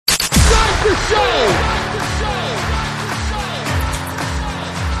the show.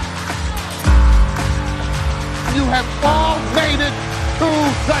 You have all made it to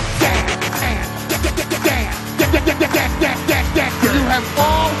the dance. You have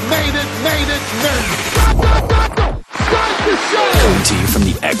all made it. Start the show. Coming to you from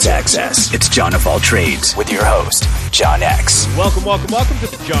the X-Axis, it's John of All Trades with your host, John X. Welcome to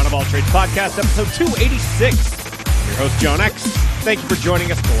the John of All Trades podcast, episode 286. I'm your host, John X. Thank you for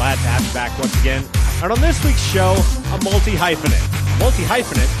joining us. Glad to have you back once again. And on this week's show, a multi-hyphenate.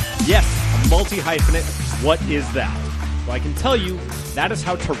 Multi-hyphenate? Yes, a multi-hyphenate. What is that? Well, I can tell you that is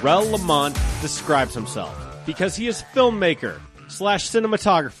how Terrell Lamont describes himself. Because he is filmmaker, /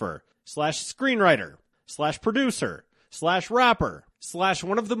 cinematographer, / screenwriter, / producer, / rapper, /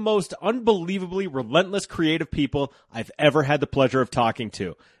 one of the most unbelievably relentless creative people I've ever had the pleasure of talking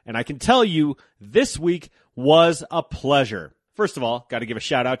to. And I can tell you, this week was a pleasure. First of all, got to give a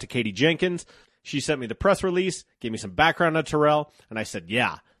shout out to Katie Jenkins. She sent me the press release, gave me some background on Terrell, and I said,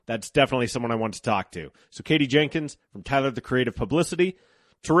 yeah, that's definitely someone I want to talk to. So Katie Jenkins from Tyler, the Creative Publicity,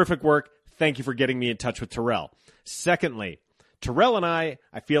 terrific work. Thank you for getting me in touch with Terrell. Secondly, Terrell and I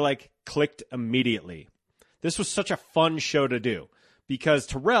feel like clicked immediately. This was such a fun show to do because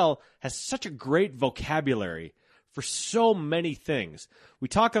Terrell has such a great vocabulary for so many things. We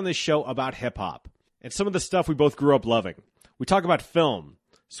talk on this show about hip-hop and some of the stuff we both grew up loving. We talk about film,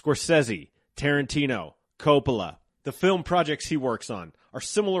 Scorsese, Tarantino, Coppola, the film projects he works on, our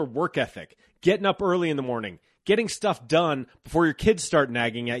similar work ethic, getting up early in the morning, getting stuff done before your kids start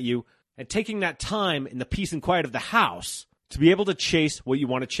nagging at you, and taking that time in the peace and quiet of the house to be able to chase what you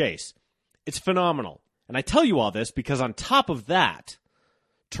want to chase. It's phenomenal. And I tell you all this because on top of that,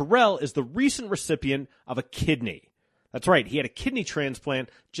 Terrell is the recent recipient of a kidney. That's right, he had a kidney transplant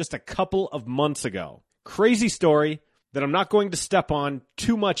just a couple of months ago. Crazy story that I'm not going to step on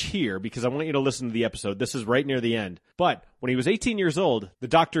too much here because I want you to listen to the episode. This is right near the end. But when he was 18 years old, the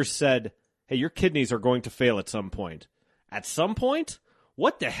doctors said, hey, your kidneys are going to fail at some point. At some point?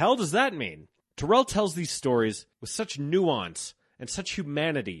 What the hell does that mean? Terrell tells these stories with such nuance and such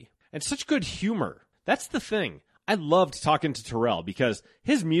humanity and such good humor. That's the thing. I loved talking to Terrell because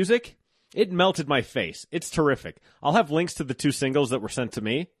his music, it melted my face. It's terrific. I'll have links to the 2 singles that were sent to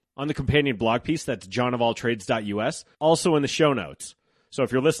me on the companion blog piece, that's johnofalltrades.us, also in the show notes. So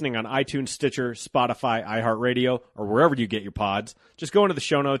if you're listening on iTunes, Stitcher, Spotify, iHeartRadio, or wherever you get your pods, just go into the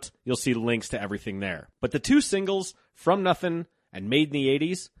show notes. You'll see links to everything there. But the 2 singles, From Nothing and Made in the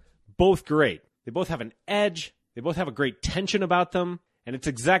 80s, both great. They both have an edge. They both have a great tension about them. And it's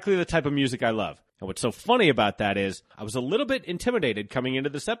exactly the type of music I love. And what's so funny about that is I was a little bit intimidated coming into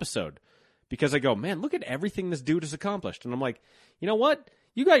this episode because I go, man, look at everything this dude has accomplished. And I'm like, you know what?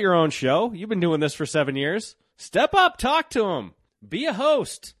 You got your own show. You've been doing this for 7 years. Step up, talk to him. Be a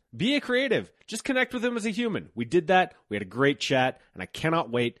host. Be a creative. Just connect with him as a human. We did that. We had a great chat, and I cannot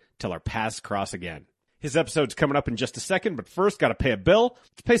wait till our paths cross again. His episode's coming up in just a second, but first, got to pay a bill.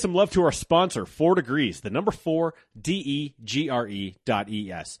 Let's pay some love to our sponsor, 4 Degrees, the number 4, DEGRE.ES.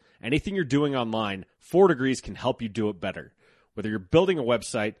 Anything you're doing online, 4 Degrees can help you do it better. Whether you're building a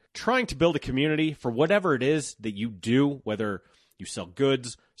website, trying to build a community for whatever it is that you do, whether you sell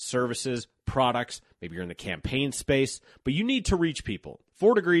goods, services, products, maybe you're in the campaign space, but you need to reach people.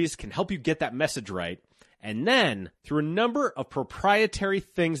 4 Degrees can help you get that message right. And then, through a number of proprietary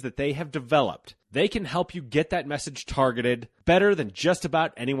things that they have developed, they can help you get that message targeted better than just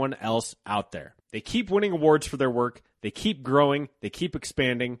about anyone else out there. They keep winning awards for their work. They keep growing. They keep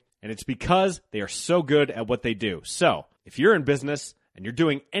expanding. And it's because they are so good at what they do. So, if you're in business and you're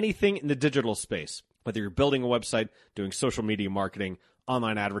doing anything in the digital space, whether you're building a website, doing social media marketing,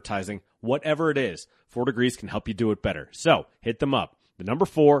 online advertising, whatever it is, 4 Degrees can help you do it better. So, hit them up. The number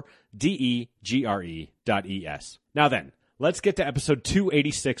 4, DEGRE.ES. Now then, let's get to episode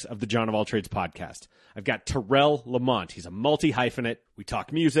 286 of the John of All Trades podcast. I've got Terrell Lamont. He's a multi-hyphenate. We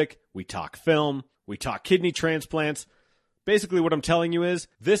talk music. We talk film. We talk kidney transplants. Basically, what I'm telling you is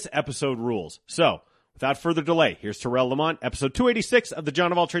this episode rules. So, without further delay, here's Terrell Lamont, episode 286 of the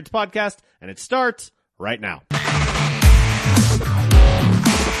John of All Trades podcast, and it starts right now.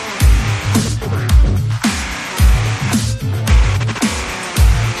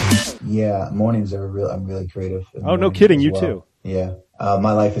 Yeah, mornings are I'm really creative. Oh, no kidding, you too. Yeah,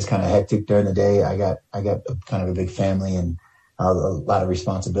 my life is kind of hectic during the day. I got kind of a big family and a lot of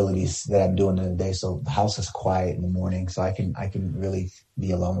responsibilities that I'm doing in the day. So the house is quiet in the morning, so I can really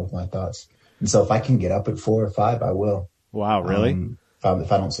be alone with my thoughts. And so if I can get up at 4 or 5, I will. Wow, really?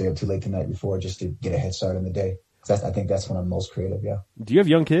 If I don't stay up too late the night before, just to get a head start in the day. I think that's when I'm most creative. Yeah. Do you have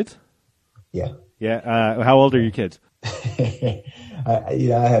young kids? Yeah. Yeah. How old are your kids? I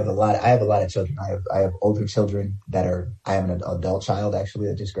have a lot of children. I have older children I have an adult child actually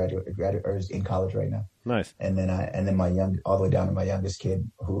that just graduated or is in college right now. Nice. And then all the way down to my youngest kid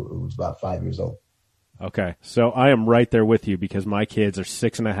who's about 5 years old. Okay. So I am right there with you because my kids are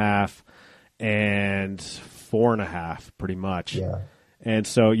 6.5 and 4.5 pretty much. Yeah. And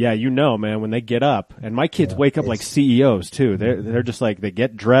so, yeah, man, when they get up, and my kids wake up like CEOs too. They're just like, they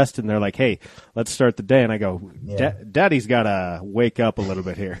get dressed and they're like, hey, let's start the day. And I go, Daddy's got to wake up a little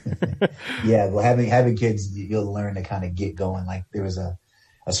bit here. Yeah. Well, having kids, you'll learn to kind of get going. Like there was a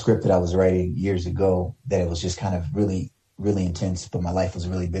script that I was writing years ago that it was just kind of really, really intense, but my life was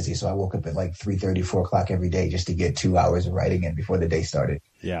really busy. So I woke up at like 3:30, 4 o'clock every day just to get 2 hours of writing in before the day started.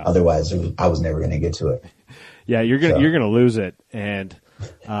 Yeah. Otherwise I was never going to get to it. Yeah, you're gonna lose it, and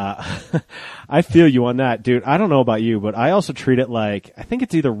I feel you on that, dude. I don't know about you, but I also treat it like I think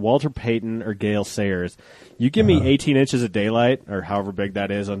it's either Walter Payton or Gale Sayers. You give me 18 inches of daylight, or however big that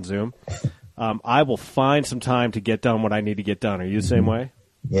is on Zoom, I will find some time to get done what I need to get done. Are you the same way?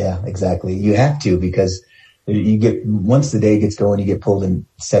 Yeah, exactly. You have to because once the day gets going, you get pulled in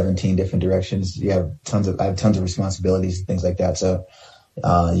 17 different directions. I have tons of responsibilities and things like that. So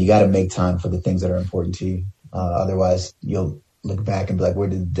you got to make time for the things that are important to you. Otherwise, you'll look back and be like, where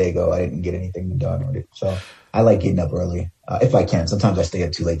did the day go? I didn't get anything done. So I like getting up early if I can. Sometimes I stay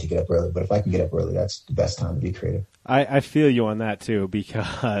up too late to get up early, but if I can get up early, that's the best time to be creative. I feel you on that too,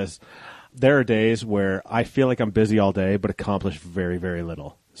 because there are days where I feel like I'm busy all day, but accomplish very, very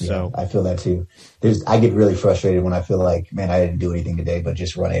little. So yeah, I feel that too. I get really frustrated when I feel like, man, I didn't do anything today, but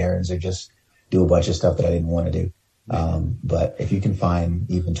just run errands or just do a bunch of stuff that I didn't want to do. But if you can find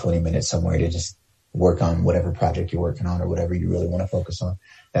even 20 minutes somewhere to just work on whatever project you're working on or whatever you really want to focus on,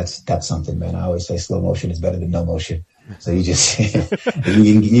 that's something, man. I always say slow motion is better than no motion. So you just,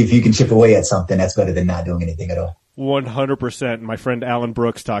 if you can chip away at something, that's better than not doing anything at all. 100%. My friend Alan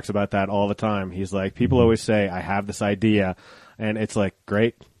Brooks talks about that all the time. He's like, people always say, I have this idea, and it's like,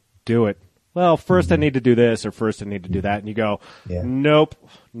 great, do it. Well, first I need to do this, or first I need to do that. And you go, nope,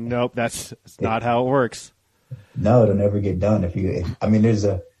 that's not how it works. No, it'll never get done.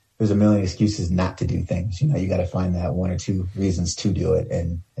 There's a million excuses not to do things. You got to find that one or two reasons to do it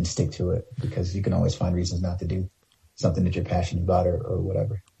and stick to it, because you can always find reasons not to do something that you're passionate about or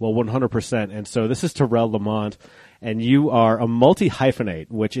whatever. Well, 100%. And so this is Terrell Lamont, and you are a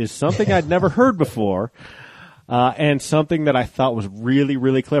multi-hyphenate, which is something I'd never heard before, and something that I thought was really,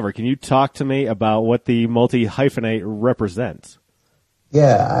 really clever. Can you talk to me about what the multi-hyphenate represents?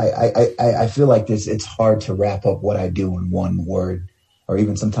 Yeah, I feel like it's hard to wrap up what I do in one word or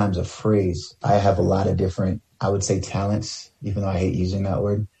even sometimes a phrase. I have a lot of different, I would say, talents, even though I hate using that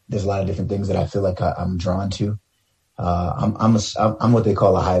word. There's a lot of different things that I feel like I'm drawn to. I'm what they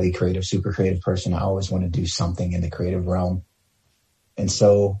call a highly creative, super creative person. I always want to do something in the creative realm. And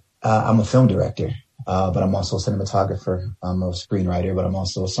so I'm a film director, but I'm also a cinematographer. I'm a screenwriter, but I'm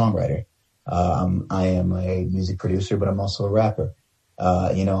also a songwriter. I am a music producer, but I'm also a rapper.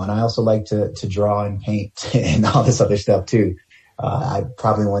 And I also like to draw and paint and all this other stuff too. I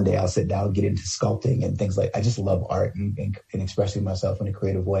probably one day I'll sit down and get into sculpting and things I just love art and expressing myself in a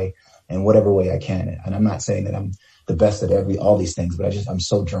creative way in whatever way I can. And I'm not saying that I'm the best at all these things, but I'm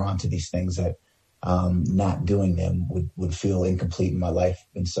so drawn to these things that not doing them would feel incomplete in my life.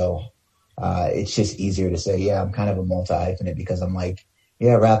 And so it's just easier to say, I'm kind of a multi-hyphenate, because I'm like,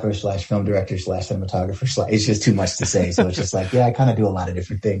 rapper / film director / cinematographer / it's just too much to say. So it's just like, I kind of do a lot of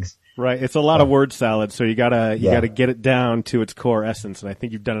different things. Right. It's a lot of word salad. So you gotta get it down to its core essence. And I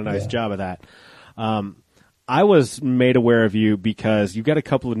think you've done a nice job of that. I was made aware of you because you've got a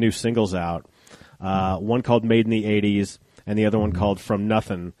couple of new singles out. One called Made in the 80s and the other one called From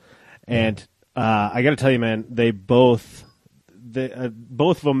Nothing. And, I gotta tell you, man, both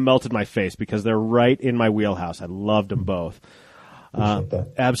of them melted my face because they're right in my wheelhouse. I loved them both.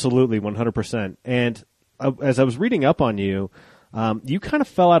 Absolutely, 100%. And as I was reading up on you, you kind of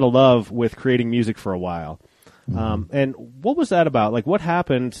fell out of love with creating music for a while. And what was that about? Like, what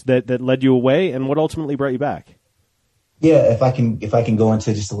happened that led you away, and what ultimately brought you back? Yeah, if I can go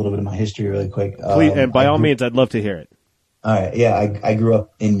into just a little bit of my history really quick. Please, and by all means, I'd love to hear it. All right. Yeah, I grew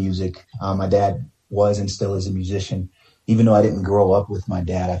up in music. My dad was and still is a musician. Even though I didn't grow up with my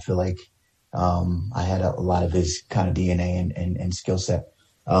dad, I feel like I had a lot of his kind of DNA and skill set.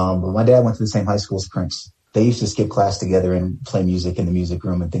 But my dad went to the same high school as Prince. They used to skip class together and play music in the music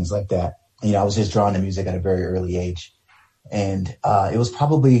room and things like that. I was just drawn to music at a very early age. And it was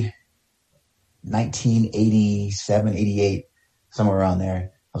probably 1987, 88, somewhere around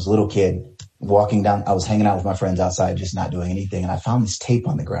there. I was a little kid walking down. I was hanging out with my friends outside, just not doing anything. And I found this tape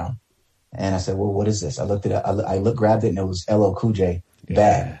on the ground. And I said, well, what is this? I looked at it. I grabbed it, and it was LL Cool J,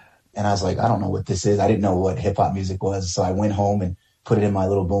 Bad. And I was like, I don't know what this is. I didn't know what hip hop music was. So I went home and put it in my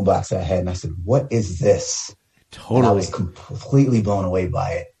little boombox that I had. And I said, what is this? Totally. And I was completely blown away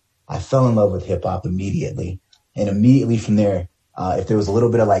by it. I fell in love with hip hop immediately. And immediately from there, if there was a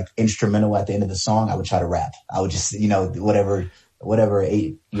little bit of like instrumental at the end of the song, I would try to rap. I would just, whatever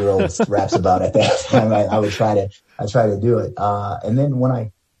 8-year-old raps about at that time, I try to do it. And then when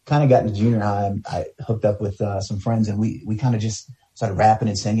I kind of got into junior high, I hooked up with some friends, and we kind of just started rapping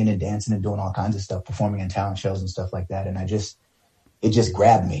and singing and dancing and doing all kinds of stuff, performing in talent shows and stuff like that. And it just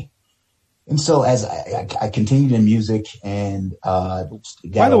grabbed me. And so as I continued in music and by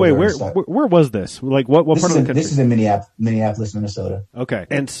the way, where was this? Like what part of the country? This is in Minneapolis, Minnesota. Okay.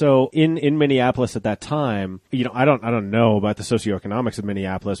 And so in Minneapolis at that time, I don't know about the socioeconomics of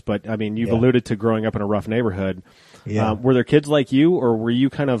Minneapolis, but I mean, you've alluded to growing up in a rough neighborhood. Yeah. Were there kids like you, or were you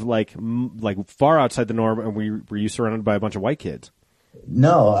kind of like far outside the norm, and were you surrounded by a bunch of white kids?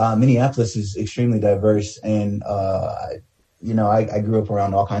 No, Minneapolis is extremely diverse, and I grew up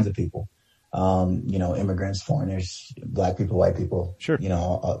around all kinds of people. Immigrants, foreigners, black people, white people. Sure.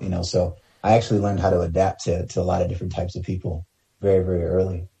 So I actually learned how to adapt to a lot of different types of people very, very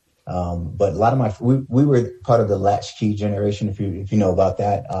early. But a lot of we were part of the latchkey generation, if you know about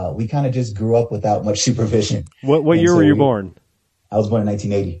that. We kind of just grew up without much supervision. What year were you born? I was born in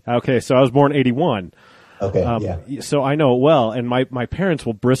 1980. Okay, so I was born 81. Okay, yeah. So I know it well, and my parents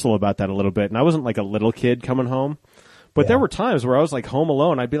will bristle about that a little bit. And I wasn't like a little kid coming home, but there were times where I was like home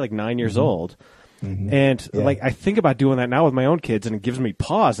alone. I'd be like 9 years old. Mm-hmm. And like I think about doing that now with my own kids, and it gives me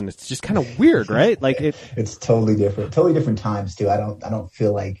pause, and it's just kind of weird, right? Like it's totally different times too. I don't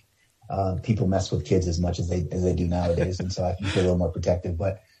feel like people mess with kids as much as they do nowadays, and so I can feel a little more protective.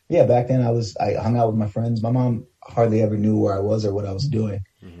 But yeah, back then I hung out with my friends. My mom hardly ever knew where I was or what I was doing,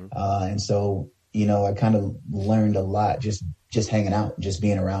 and so I kind of learned a lot just hanging out, just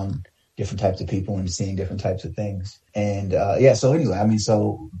being around different types of people and seeing different types of things. And so anyway,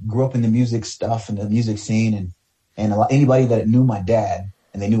 so grew up in the music stuff and the music scene, and anybody that knew my dad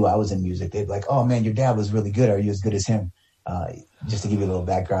and they knew I was in music, they'd be like, "Oh man, your dad was really good. Are you as good as him?" Just to give you a little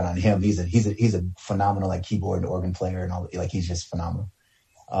background on him, he's a phenomenal like keyboard and organ player and all, like he's just phenomenal.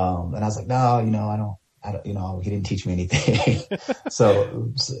 And I was like, no, I don't, he didn't teach me anything.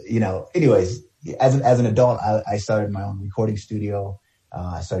 so anyways, as an adult, I started my own recording studio.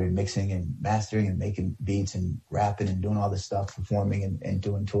 I started mixing and mastering and making beats and rapping and doing all this stuff, performing and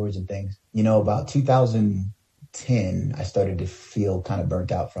doing tours and things. About 2010, I started to feel kind of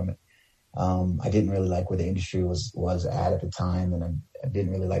burnt out from it. I didn't really like where the industry was at the time, and I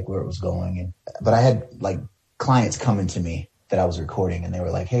didn't really like where it was going. But I had like clients coming to me that I was recording, and they were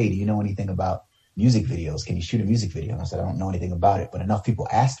like, "Hey, do you know anything about music videos? Can you shoot a music video?" And I said, "I don't know anything about it," but enough people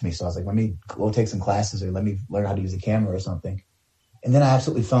asked me, so I was like, "Let me go take some classes, or let me learn how to use a camera or something." And then I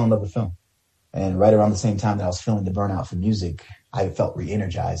absolutely fell in love with film. And right around the same time that I was feeling the burnout from music, I felt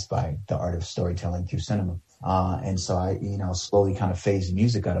re-energized by the art of storytelling through cinema. And so I, slowly kind of phased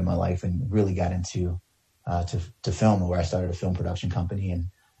music out of my life and really got into to film, where I started a film production company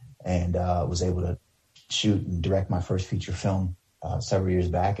and was able to shoot and direct my first feature film several years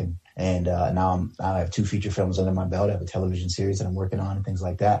back. And now I have 2 feature films under my belt. I have a television series that I'm working on and things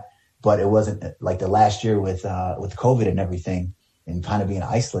like that. But it wasn't like the last year with COVID and everything and kind of being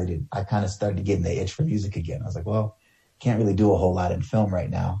isolated, I kind of started getting the itch for music again. I was like, well, can't really do a whole lot in film right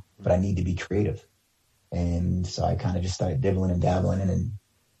now, but I need to be creative. And so I kind of just started dibbling and dabbling, and then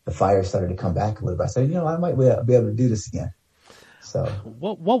the fire started to come back a little bit. I said, I might be able to do this again. So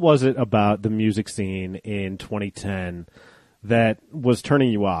what was it about the music scene in 2010 that was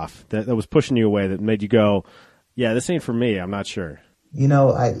turning you off, that was pushing you away, that made you go, yeah, this ain't for me, I'm not sure?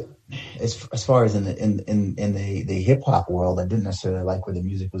 As far as in the hip hop world, I didn't necessarily like where the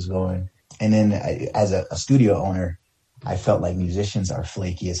music was going. And then as a studio owner, I felt like musicians are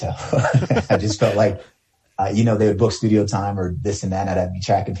flaky as hell. I just felt like, they would book studio time or this and that, and I'd be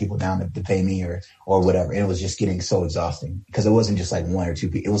tracking people down to pay me or whatever. And it was just getting so exhausting because it wasn't just like 1 or 2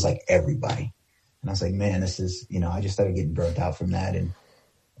 people. It was like everybody. And I was like, man, this is, I just started getting burnt out from that.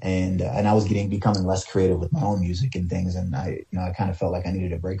 And I was becoming less creative with my own music and things. And I kind of felt like I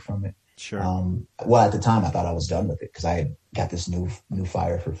needed a break from it. Sure. At the time I thought I was done with it because I had got this new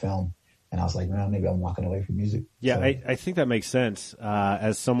fire for film. And I was like, well, maybe I'm walking away from music. Yeah, so. I think that makes sense.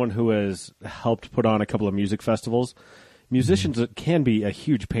 As someone who has helped put on a couple of music festivals, musicians can be a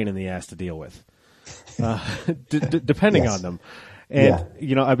huge pain in the ass to deal with, depending on them. And,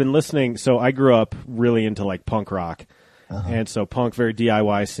 I've been listening. So I grew up really into like punk rock. And so punk, very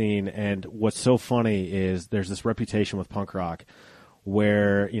DIY scene. And what's so funny is there's this reputation with punk rock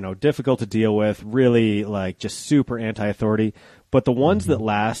where, difficult to deal with, really like just super anti-authority. But the ones that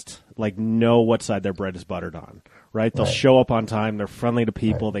last, like, know what side their bread is buttered on, right? They'll show up on time. They're friendly to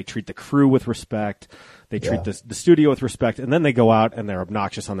people. They treat the crew with respect. They treat the studio with respect. And then they go out and they're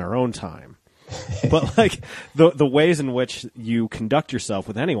obnoxious on their own time. But, like, the ways in which you conduct yourself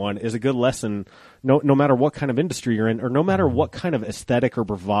with anyone is a good lesson, no matter what kind of industry you're in or no matter what kind of aesthetic or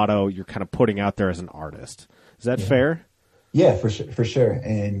bravado you're kind of putting out there as an artist. Is that fair? Yeah, for sure.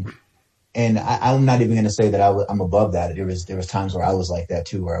 And I'm not even going to say that I'm above that. There was times where I was like that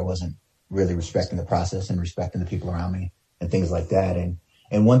too, where I wasn't really respecting the process and respecting the people around me and things like that.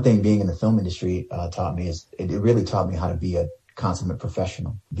 And one thing being in the film industry taught me is it really taught me how to be a consummate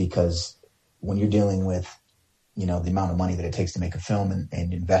professional, because when you're dealing with, the amount of money that it takes to make a film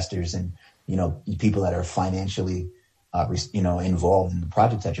and investors and, people that are financially, involved in the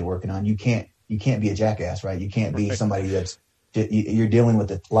project that you're working on, you can't be a jackass, right? You can't be somebody that's, you're dealing with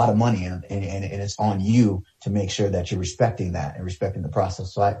a lot of money and it's on you to make sure that you're respecting that and respecting the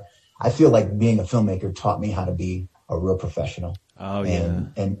process. So I feel like being a filmmaker taught me how to be a real professional. Oh, yeah.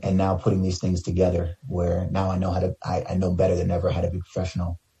 And now putting these things together where now I know I know better than ever how to be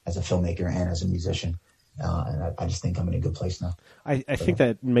professional as a filmmaker and as a musician. And I just think I'm in a good place now. I think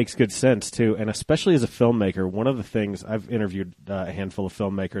that makes good sense too. And especially as a filmmaker, one of the things I've interviewed a handful of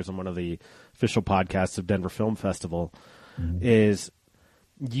filmmakers on one of the official podcasts of Denver Film Festival is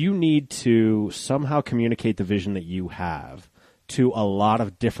you need to somehow communicate the vision that you have to a lot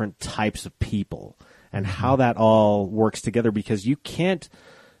of different types of people and how that all works together, because you can't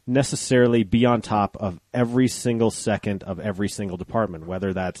necessarily be on top of every single second of every single department,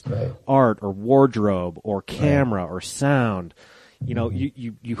 whether that's art or wardrobe or camera or sound.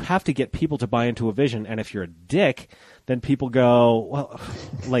 You have to get people to buy into a vision. And if you're a dick, then people go, well,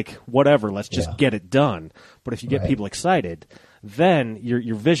 like, whatever, let's just get it done. But if you get people excited, then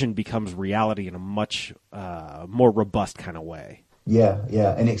your vision becomes reality in a much more robust kind of way. Yeah.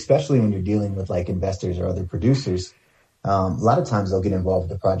 And especially when you're dealing with like investors or other producers, a lot of times they'll get involved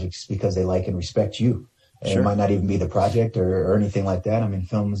with the projects because they like and respect you. And it might not even be the project or anything like that. I mean,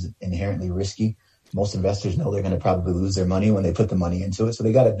 film is inherently risky. Most investors know they're going to probably lose their money when they put the money into it. So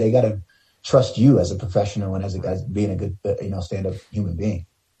they gotta trust you as a professional and as being a good, stand-up human being.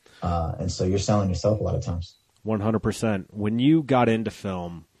 And so you're selling yourself a lot of times. 100%. When you got into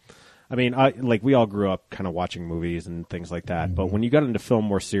film, I mean, we all grew up kind of watching movies and things like that. But when you got into film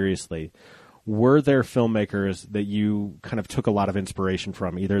more seriously, were there filmmakers that you kind of took a lot of inspiration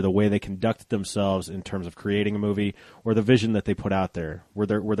from, either the way they conducted themselves in terms of creating a movie or the vision that they put out there? Were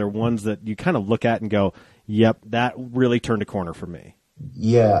there ones that you kind of look at and go, yep, that really turned a corner for me?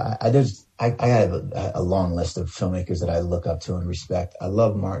 Yeah, I have a long list of filmmakers that I look up to and respect. I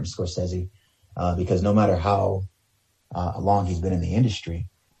love Martin Scorsese because no matter how long he's been in the industry,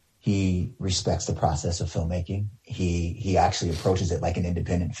 he respects the process of filmmaking. He actually approaches it like an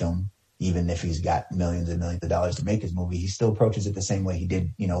independent film. Even if he's got millions and millions of dollars to make his movie, he still approaches it the same way he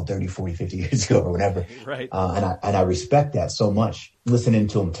did, 30, 40, 50 years ago or whatever. Right. And I respect that so much. Listening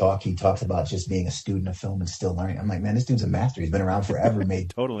to him talk, he talks about just being a student of film and still learning. I'm like, man, this dude's a master. He's been around forever, made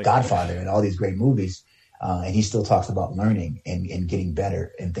Totally. Godfather and all these great movies. And he still talks about learning and getting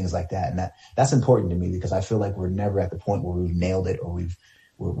better and things like that. And that's important to me because I feel like we're never at the point where we've nailed it or we've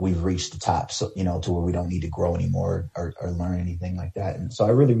reached the top, so, to where we don't need to grow anymore or learn anything like that. And so I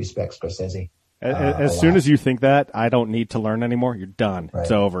really respect Scorsese. As soon as you think that, I don't need to learn anymore, you're done. Right.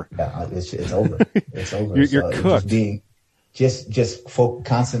 It's over. Yeah, it's over. It's over. You're cooked. Just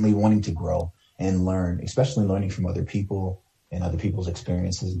constantly wanting to grow and learn, especially learning from other people and other people's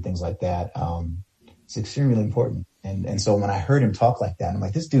experiences and things like that. It's extremely important. And so when I heard him talk like that, I'm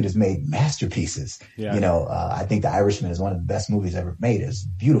like, this dude has made masterpieces. Yeah. I think The Irishman is one of the best movies ever made. It's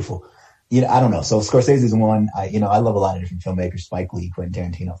beautiful. I don't know. So Scorsese is one. I love a lot of different filmmakers, Spike Lee,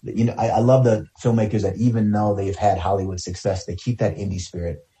 Quentin Tarantino. I love the filmmakers that even though they've had Hollywood success, they keep that indie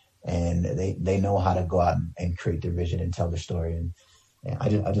spirit and they know how to go out and create their vision and tell their story. And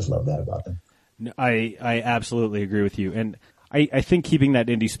I just love that about them. I absolutely agree with you. And I think keeping that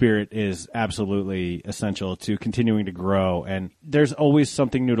indie spirit is absolutely essential to continuing to grow. And there's always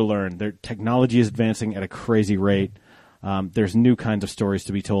something new to learn. Technology is advancing at a crazy rate. There's new kinds of stories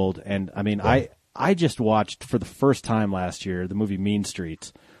to be told. And I mean, yeah. I just watched for the first time last year the movie Mean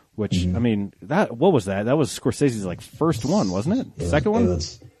Streets, which, I mean, what was that? That was Scorsese's first one, wasn't it? Second one?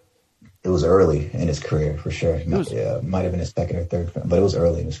 It was early in his career, for sure. It might have been his second or third film, but it was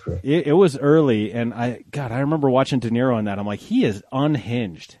early in his career. It was early, and I remember watching De Niro on that. I'm like, he is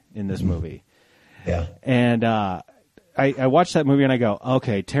unhinged in this movie. Yeah. And I watched that movie, and I go,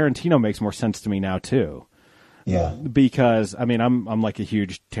 okay, Tarantino makes more sense to me now, too. Yeah. Because I mean, I'm like a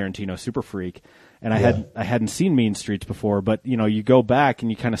huge Tarantino super freak, and I hadn't seen Mean Streets before, but you know, you go back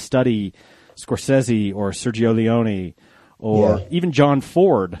and you kind of study Scorsese or Sergio Leone or even John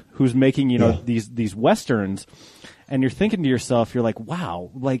Ford, who's making, you know, these Westerns, and you're thinking to yourself, you're like,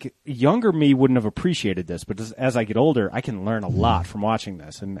 wow, like younger me wouldn't have appreciated this, but as I get older, I can learn a lot from watching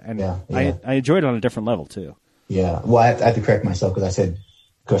this, and I enjoyed it on a different level too. Yeah. Well, I have to correct myself because I said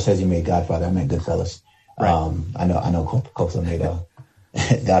Scorsese made Godfather. I meant Goodfellas. Right. I know Coppola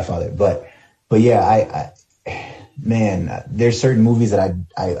made Godfather, but yeah, man, there's certain movies that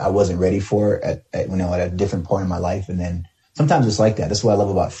I wasn't ready for at a different point in my life, and then sometimes it's like that. That's what I love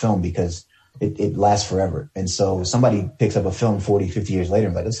about film, because it lasts forever. And so somebody picks up a film 40, 50 years later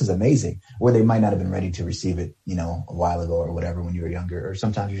and like, this is amazing, or they might not have been ready to receive it, you know, a while ago or whatever when you were younger, or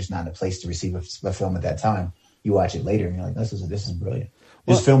sometimes you're just not in a place to receive a film at that time. You watch it later and you're like, this is brilliant.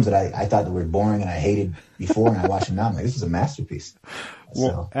 There's films that I thought that were boring and I hated before, and I watch them now. I'm like, this is a masterpiece.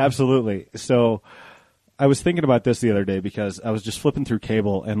 Well, absolutely. So I was thinking about this the other day because I was just flipping through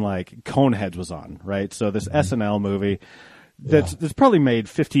cable and like Coneheads was on, right? So this SNL movie that's probably made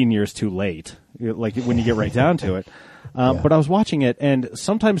 15 years too late, like when you get right down to it. But I was watching it, and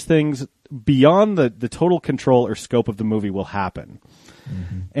sometimes things beyond the total control or scope of the movie will happen.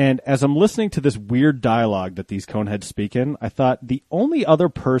 Mm-hmm. And as I'm listening to this weird dialogue that these Coneheads speak in, I thought the only other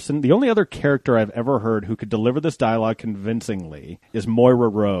character I've ever heard who could deliver this dialogue convincingly is Moira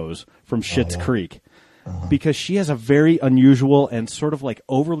Rose from Schitt's Creek. Uh-huh. Because she has a very unusual and sort of like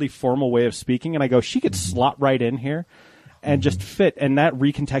overly formal way of speaking. And I go, she could slot right in here and just fit. And that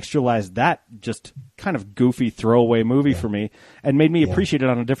recontextualized that just kind of goofy throwaway movie for me and made me appreciate it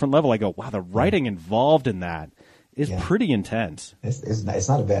on a different level. I go, wow, the writing involved in that is pretty intense. It's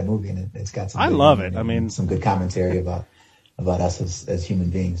not a bad movie, and it's got some. I love it. I mean, some good commentary about us as human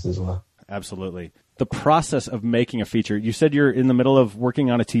beings as well. Absolutely. The process of making a feature. You said you're in the middle of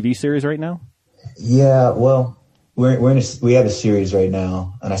working on a TV series right now? Yeah. Well, we have a series right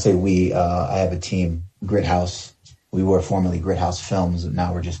now, and I say we. I have a team, Grithouse. We were formerly Grithouse Films, and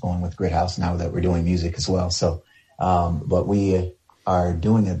now we're just going with Grithouse now that we're doing music as well. So, but we are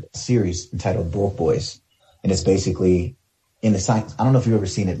doing a series entitled Broke Boys. And it's basically in the science. I don't know if you've ever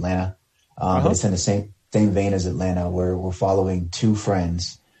seen Atlanta, but it's in the same vein as Atlanta, where we're following two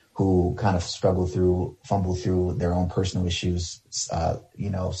friends who kind of fumble through their own personal issues,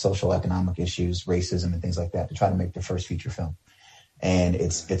 social economic issues, racism, and things like that, to try to make their first feature film. And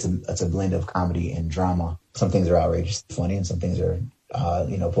it's a blend of comedy and drama. Some things are outrageously funny, and some things are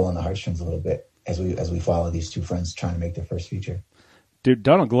pulling the heartstrings a little bit as we follow these two friends trying to make their first feature. Dude,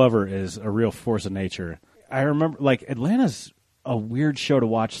 Donald Glover is a real force of nature. I remember, like, Atlanta's a weird show to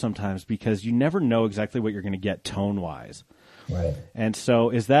watch sometimes because you never know exactly what you're going to get tone-wise. Right. And so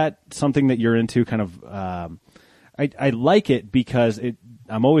is that something that you're into kind of I like it because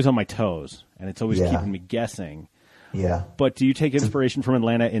I'm always on my toes, and it's always keeping me guessing. Yeah. But do you take inspiration from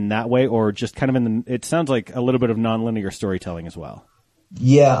Atlanta in that way, or just kind of it sounds like a little bit of nonlinear storytelling as well?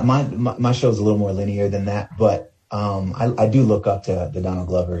 Yeah, my show's a little more linear than that, but I do look up to Donald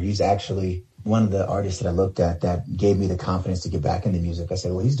Glover. He's actually one of the artists that I looked at that gave me the confidence to get back into music. I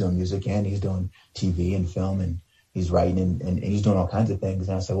said, well, he's doing music and he's doing TV and film and he's writing and he's doing all kinds of things.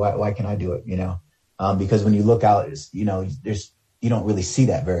 And I said, why can't I do it? Because when you look out, you don't really see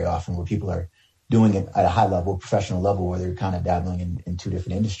that very often, where people are doing it at a high level, professional level, where they're kind of dabbling in two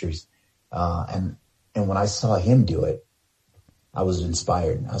different industries. And when I saw him do it, I was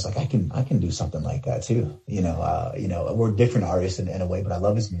inspired. I was like, I can do something like that too. We're different artists in a way, but I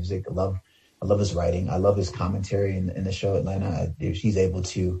love his music. I love his writing. I love his commentary in the show Atlanta. He's able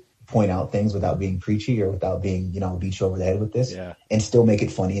to point out things without being preachy or without being, beat you over the head with this, and still make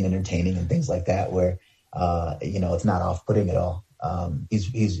it funny and entertaining and things like that, where, it's not off-putting at all.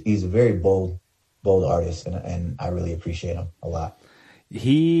 He's a very bold artist, and I really appreciate him a lot.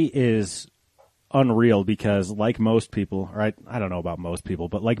 He is unreal because, like most people, right? I don't know about most people,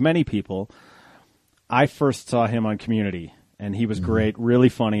 but like many people, I first saw him on Community. And he was great, really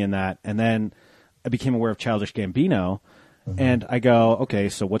funny in that. And then I became aware of Childish Gambino, and I go, okay,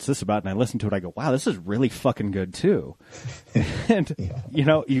 so what's this about? And I listened to it. I go, wow, this is really fucking good too. And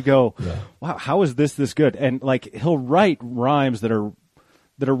you go, wow, how is this good? And like he'll write rhymes that are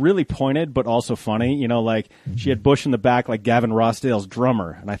really pointed but also funny. Like she had Bush in the back, like Gavin Rossdale's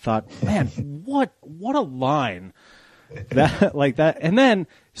drummer, and I thought, man, what a line. That like that. And then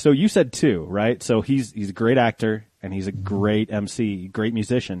so you said too, right? So he's a great actor. And he's a great MC, great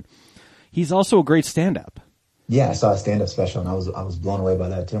musician. He's also a great stand-up. Yeah, I saw a stand-up special, and I was blown away by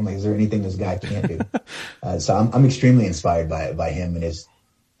that too. I'm like, is there anything this guy can't do? So I'm extremely inspired by him and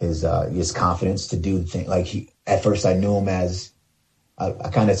his confidence to do things. Like at first I knew him as, I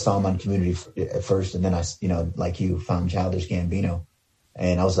kind of saw him on Community at first, and then I, like you, found Childish Gambino.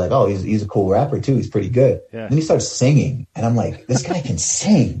 And I was like, oh, he's a cool rapper too. He's pretty good. Yeah. Then he starts singing, and I'm like, this guy can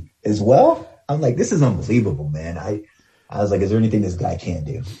sing as well? I'm like, this is unbelievable, man. I was like, is there anything this guy can't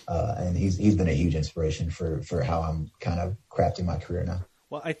do? And he's been a huge inspiration for how I'm kind of crafting my career now.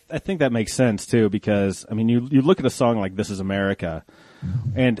 Well, I think that makes sense too, because I mean, you look at a song like "This Is America,"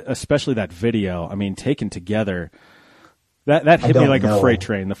 and especially that video. I mean, taken together, that hit me like a freight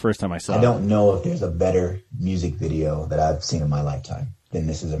train the first time I saw it. I don't know if there's a better music video that I've seen in my lifetime than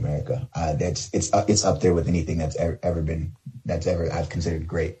 "This Is America." It's up there with anything that's ever I've considered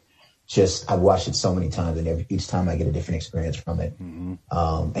great. Just I've watched it so many times, and each time I get a different experience from it. And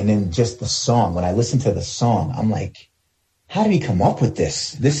then just the song. When I listen to the song, I'm like, how did he come up with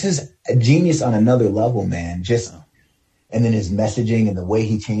this? This is a genius on another level, man. And then his messaging and the way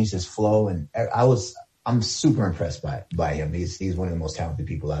he changed his flow, and I'm super impressed by him. He's one of the most talented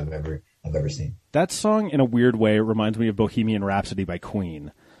people I've ever seen. That song, in a weird way, reminds me of Bohemian Rhapsody by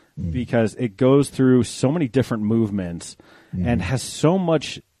Queen, because it goes through so many different movements and has so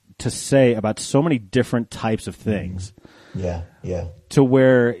much to say about so many different types of things. Yeah. To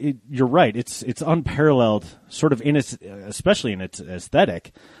where you're right, it's unparalleled, sort of especially in its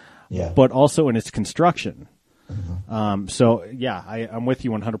aesthetic, but also in its construction. So yeah, I'm with you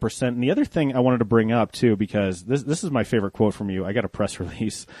 100%. And the other thing I wanted to bring up too, because this is my favorite quote from you. I got a press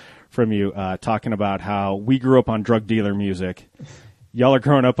release from you talking about how we grew up on drug dealer music. Y'all are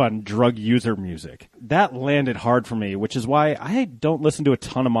growing up on drug user music. That landed hard for me, which is why I don't listen to a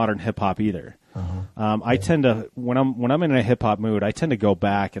ton of modern hip hop either. I tend to, when I'm in a hip hop mood, I tend to go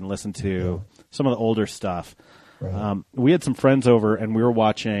back and listen to some of the older stuff. Right. We had some friends over and we were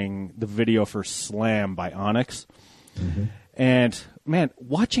watching the video for Slam by Onyx. And man,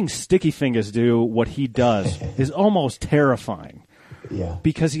 watching Sticky Fingers do what he does is almost terrifying. Yeah.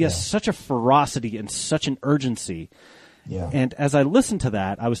 Because he has such a ferocity and such an urgency. Yeah. And as I listened to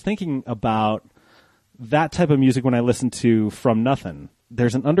that, I was thinking about that type of music when I listened to From Nothing.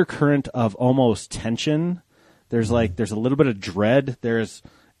 There's an undercurrent of almost tension. There's a little bit of dread. There's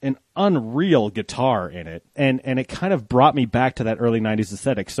an unreal guitar in it. And it kind of brought me back to that early 90s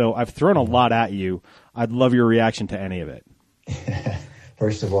aesthetic. So I've thrown a lot at you. I'd love your reaction to any of it.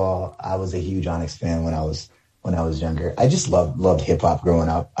 First of all, I was a huge Onyx fan when I was younger. I just loved hip hop growing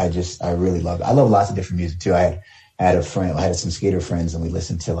up. I really loved it. I love lots of different music too. I had some skater friends, and we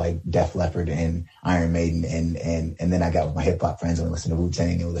listened to like Def Leppard and Iron Maiden, and then I got with my hip hop friends and we listened to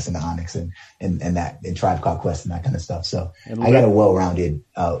Wu-Tang and we listened to Onyx and Tribe Called Quest and that kind of stuff. So I got a well-rounded,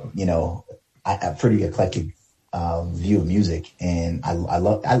 a pretty eclectic view of music, and I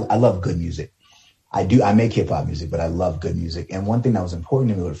love good music. I make hip hop music, but I love good music. And one thing that was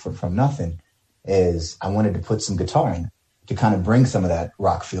important to me from Nothing is I wanted to put some guitar in to kind of bring some of that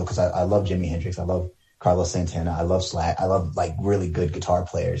rock feel, because I love Jimi Hendrix, I love Carlos Santana, I love Slack, I love like really good guitar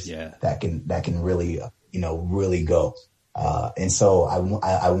players that can really really go. And so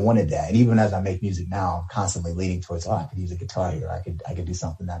I wanted that. And even as I make music now, I'm constantly leaning towards, I could use a guitar here. I could do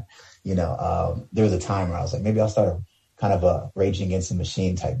something that, there was a time where I was like, maybe I'll start a kind of a Rage Against the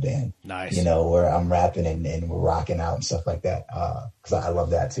Machine type band. Nice. Where I'm rapping and we're rocking out and stuff like that. Cause I love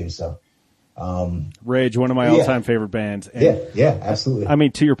that too. So, Rage, one of my all-time favorite bands. And, yeah, absolutely. I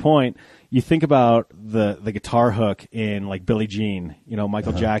mean, to your point, you think about the guitar hook in like Billie Jean,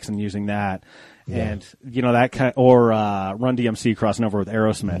 Michael Jackson using that, and that kind, or Run DMC crossing over with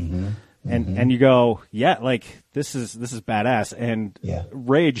Aerosmith, and you go, like this is badass, and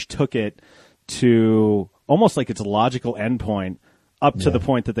Rage took it to almost like its a logical endpoint up to the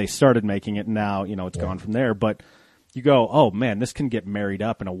point that they started making it. Now it's gone from there, but you go, oh man, this can get married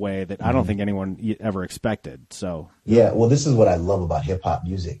up in a way that I don't think anyone ever expected. So well, this is what I love about hip hop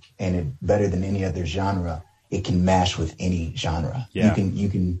music, and it better than any other genre. It can mash with any genre. Yeah. You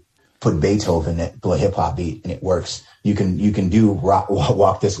can put Beethoven to a hip hop beat and it works. You can do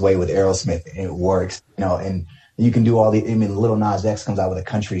Walk This Way with Aerosmith and it works. And you can do Lil Nas X comes out with a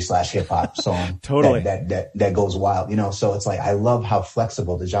country / hip hop song. Totally. That goes wild. So it's like, I love how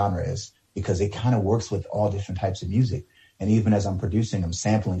flexible the genre is, because it kind of works with all different types of music. And even as I'm producing, I'm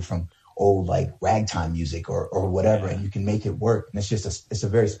sampling from old like ragtime music or whatever, and you can make it work. And it's a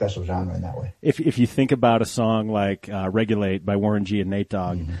very special genre in that way. If you think about a song like Regulate by Warren G and Nate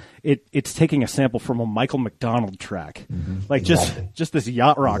Dogg, it's taking a sample from a Michael McDonald track, like just this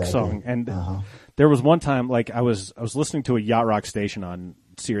yacht rock song. And there was one time, like I was listening to a yacht rock station on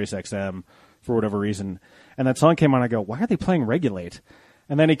Sirius XM for whatever reason, and that song came on. I go, why are they playing Regulate?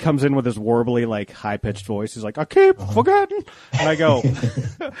 And then he comes in with his warbly, like, high-pitched voice. He's like, I keep forgetting. And I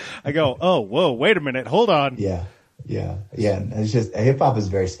go, oh, whoa, wait a minute. Hold on. Yeah. It's just, hip hop is a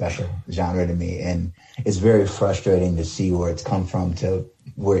very special genre to me. And it's very frustrating to see where it's come from to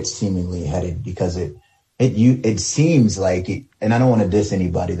where it's seemingly headed, because it seems like it, and I don't want to diss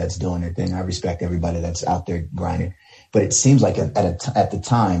anybody that's doing their thing. I respect everybody that's out there grinding, but it seems like at the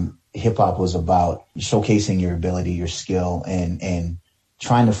time, hip hop was about showcasing your ability, your skill, and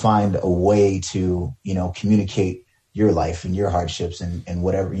trying to find a way to, communicate your life and your hardships and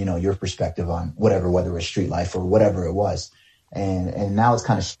whatever, your perspective on whatever, whether it's street life or whatever it was. And now it's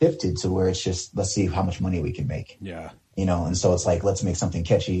kind of shifted to where it's just, let's see how much money we can make. Yeah. And so it's like, let's make something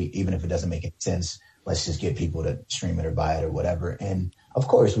catchy, even if it doesn't make any sense. Let's just get people to stream it or buy it or whatever. And of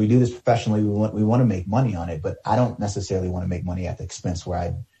course we do this professionally. We want to make money on it, but I don't necessarily want to make money at the expense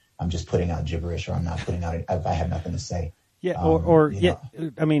where I'm just putting out gibberish, or I'm not putting out, if I have nothing to say. Yeah.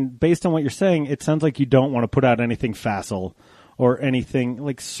 I mean, based on what you're saying, it sounds like you don't want to put out anything facile or anything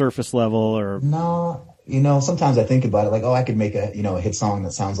like surface level or. No, sometimes I think about it like, I could make a hit song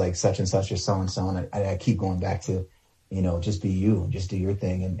that sounds like such and such or so and so. And I keep going back to, just be you, just do your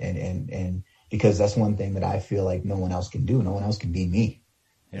thing. And because that's one thing that I feel like no one else can do. No one else can be me.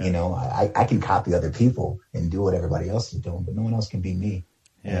 Yeah. I can copy other people and do what everybody else is doing, but no one else can be me.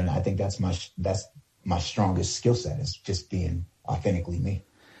 Yeah. And I think that's my strongest skill set, is just being authentically me.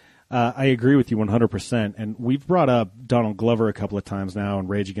 I agree with you 100%. And we've brought up Donald Glover a couple of times now and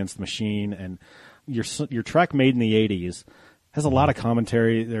Rage Against the Machine, and your track Made in the 80s has a lot of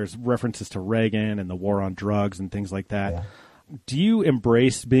commentary. There's references to Reagan and the war on drugs and things like that. Yeah. Do you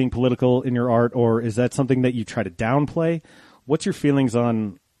embrace being political in your art, or is that something that you try to downplay? What's your feelings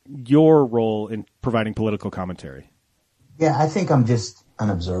on your role in providing political commentary? Yeah, I think I'm just an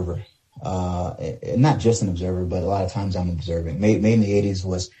observer. Not just an observer, but a lot of times I'm observing. Made in the 80s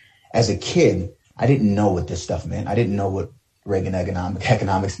was, as a kid, I didn't know what this stuff meant. I didn't know what Reagan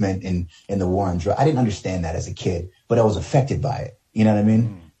economics meant in the war on drugs. I didn't understand that as a kid, but I was affected by it. You know what I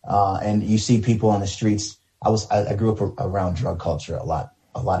mean? And you see people on the streets. I grew up around drug culture a lot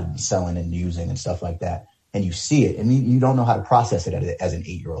of selling and using and stuff like that. And you see it, and you don't know how to process it as an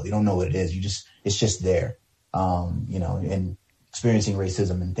 8-year-old. You don't know what it is. It's just there. And experiencing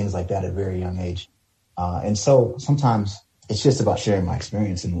racism and things like that at a very young age. And so sometimes it's just about sharing my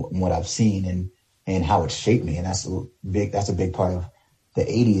experience and what I've seen and how it shaped me. And that's a big part of the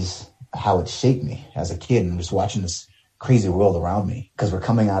 80s, how it shaped me as a kid, and just watching this crazy world around me, because we're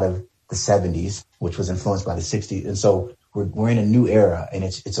coming out of the 70s, which was influenced by the 60s. And so we're in a new era, and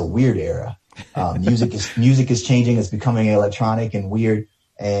it's a weird era. Music is changing. It's becoming electronic and weird,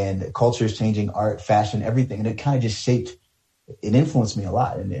 and culture is changing, art, fashion, everything. And it kind of just it influenced me a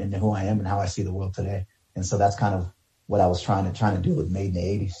lot in who I am and how I see the world today. And so that's kind of what I was trying to do with Made in the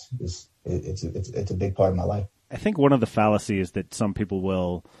 80s. It's a big part of my life. I think one of the fallacies that some people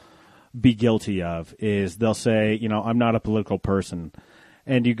will be guilty of is they'll say, I'm not a political person.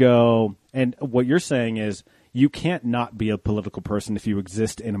 And you go, and what you're saying is you can't not be a political person if you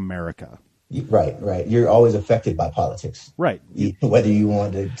exist in America. Right. You're always affected by politics. Right. Whether you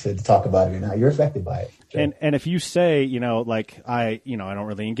want to talk about it or not, you're affected by it. Sure. And if you say, I don't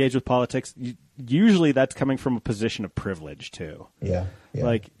really engage with politics, usually that's coming from a position of privilege too. Yeah.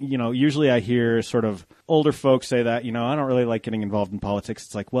 Like, usually I hear sort of older folks say that, I don't really like getting involved in politics.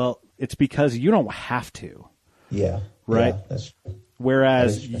 It's like, well, it's because you don't have to. Yeah. Right. Yeah, that's true.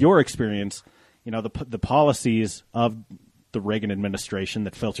 Whereas your experience, the policies of the Reagan administration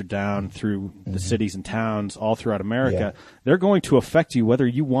that filtered down through the cities and towns all throughout America, they're going to affect you whether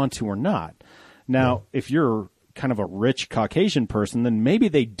you want to or not. Now, if you're kind of a rich Caucasian person, then maybe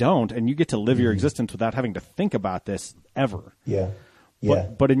they don't, and you get to live your existence without having to think about this ever. Yeah.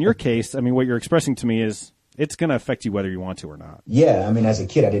 But in your case, what you're expressing to me is it's going to affect you whether you want to or not. Yeah. As a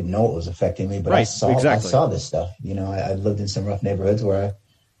kid, I didn't know it was affecting me, but right, I saw this stuff. I lived in some rough neighborhoods where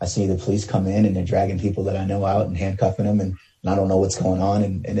I see the police come in and they're dragging people that I know out and handcuffing them, and I don't know what's going on.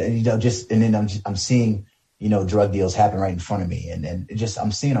 And then I'm seeing, drug deals happen right in front of me. And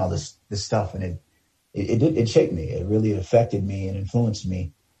I'm seeing all this stuff, and it shaped me. It really affected me and influenced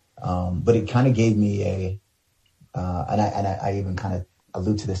me. But it kind of gave me and I even kind of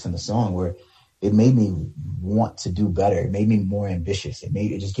allude to this in the song, where it made me want to do better. It made me more ambitious.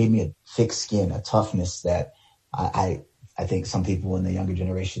 It just gave me a thick skin, a toughness that I think some people in the younger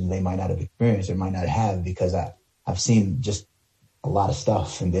generation, they might not have experienced or might not have, because I've seen just a lot of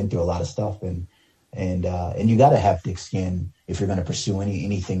stuff and been through a lot of stuff. And you got to have thick skin if you're going to pursue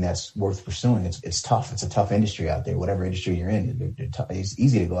anything that's worth pursuing. It's tough. It's a tough industry out there. Whatever industry you're in, it's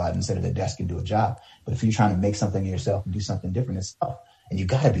easy to go out and sit at a desk and do a job. But if you're trying to make something of yourself and do something different, it's tough. and you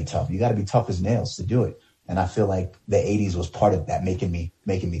got to be tough. You got to be tough as nails to do it. And I feel like the 80s was part of that, making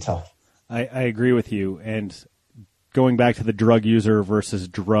me tough. I agree with you. And going back to the drug user versus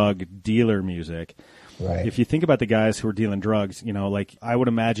drug dealer music, right. If you think about the guys who are dealing drugs, you know, like I would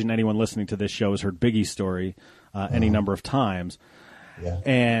imagine anyone listening to this show has heard Biggie's story any number of times. Yeah.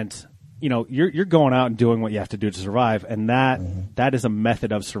 And, you know, you're going out and doing what you have to do to survive, and that is a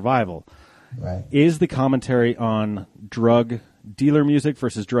method of survival. Right. Is the commentary on drug dealer music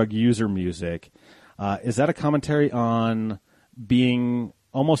versus drug user music, is that a commentary on being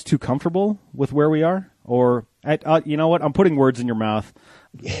almost too comfortable with where we are? Or, you know what, I'm putting words in your mouth.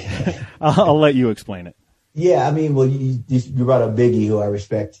 I'll let you explain it. Yeah, I mean, well, you brought up Biggie, who I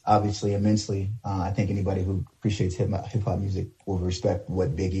respect, obviously, immensely. I think anybody who appreciates hip-hop music will respect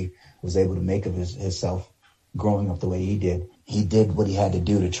what Biggie was able to make of himself growing up the way he did. He did what he had to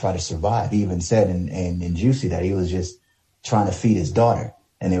do to try to survive. He even said in Juicy that he was just trying to feed his daughter,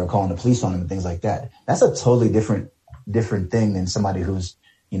 and they were calling the police on him and things like that. That's a totally different thing than somebody who's,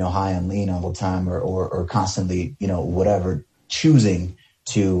 you know, high on lean all the time or constantly, you know, whatever, choosing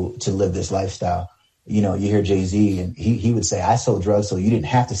to live this lifestyle. You know, you hear Jay-Z and he would say, I sold drugs so you didn't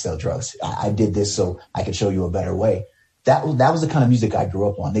have to sell drugs. I did this so I could show you a better way. That was the kind of music I grew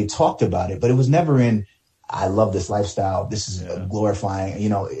up on. They talked about it, but it was never in, I love this lifestyle. This is glorifying, you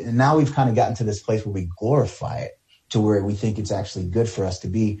know. And now we've kind of gotten to this place where we glorify it to where we think it's actually good for us to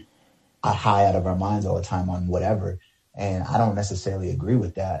be high out of our minds all the time on whatever. And I don't necessarily agree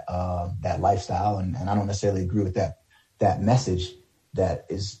with that lifestyle. And I don't necessarily agree with that message that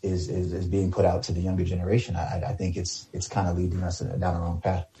is being put out to the younger generation. I think it's kind of leading us down the wrong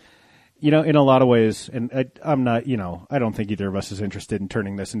path. You know, in a lot of ways, and I'm not, you know, I don't think either of us is interested in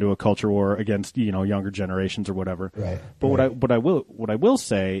turning this into a culture war against, you know, younger generations or whatever. Right. But right. what I will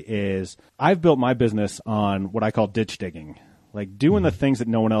say is I've built my business on what I call ditch digging, like doing the things that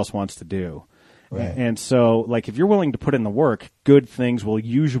no one else wants to do. Right. And so, like, if you're willing to put in the work, good things will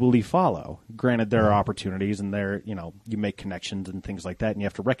usually follow. Granted, there are opportunities and there, you know, you make connections and things like that, and you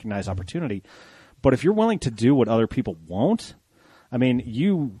have to recognize opportunity. But if you're willing to do what other people won't, I mean,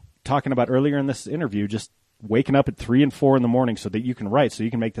 you talking about earlier in this interview, just waking up at 3 and 4 in the morning so that you can write, so you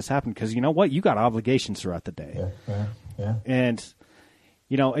can make this happen. Because you know what? You got obligations throughout the day. Yeah. And,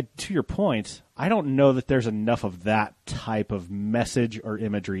 you know, to your point, I don't know that there's enough of that type of message or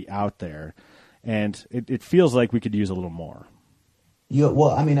imagery out there. And it feels like we could use a little more. Yeah,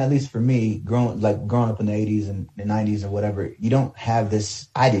 well, I mean, at least for me, growing up in the 80s and the 90s or whatever, you don't have this.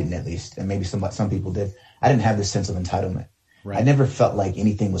 I didn't, at least, and maybe some people did. I didn't have this sense of entitlement. Right. I never felt like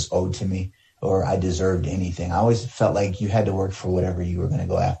anything was owed to me or I deserved anything. I always felt like you had to work for whatever you were going to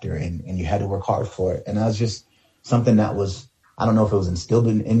go after, and you had to work hard for it. And that was just something that was, I don't know if it was instilled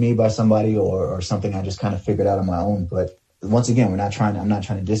in me by somebody or something I just kind of figured out on my own. But once again, I'm not trying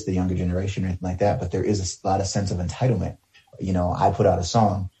to diss the younger generation or anything like that, but there is a lot of sense of entitlement. You know, I put out a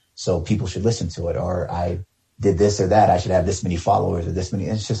song, so people should listen to it, or I did this or that, I should have this many followers or this many.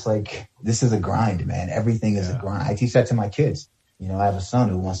 It's just like, this is a grind, man. Everything is a grind. I teach that to my kids. You know, I have a son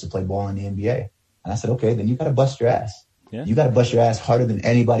who wants to play ball in the NBA. And I said, okay, then you got to bust your ass. Yeah. You got to bust your ass harder than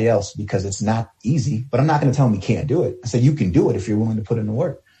anybody else because it's not easy, but I'm not going to tell him you can't do it. I said, you can do it if you're willing to put in the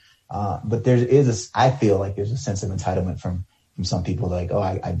work. But I feel like there's a sense of entitlement from some people, like, oh,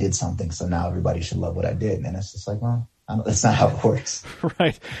 I did something, so now everybody should love what I did. And it's just like, well, that's not how it works.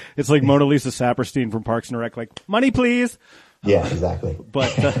 Right. It's like Mona Lisa Saperstein from Parks and Rec, like, money, please. Yeah, exactly.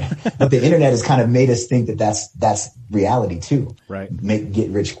 But but the internet has kind of made us think that that's reality too. Right. Get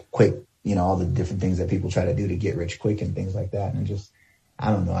rich quick. You know, all the different things that people try to do to get rich quick and things like that. And just,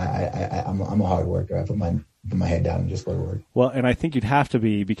 I don't know. I'm a hard worker. I put my head down and just go to work. Well, and I think you'd have to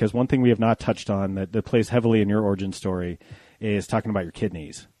be, because one thing we have not touched on that plays heavily in your origin story is talking about your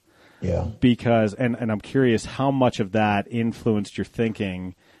kidneys. Yeah. Because, and I'm curious how much of that influenced your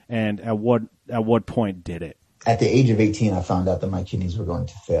thinking, and at what point did it? At the age of 18, I found out that my kidneys were going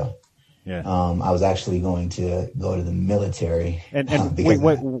to fail. Yeah. I was actually going to go to the military. And wait,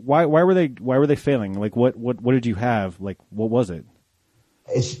 why were they failing? Like, what did you have? Like, what was it?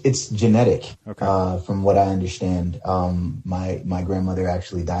 It's genetic. Okay. From what I understand, my grandmother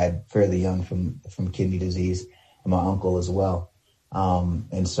actually died fairly young from kidney disease, and my uncle as well.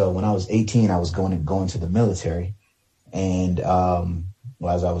 And so when I was 18, I was going to the military, and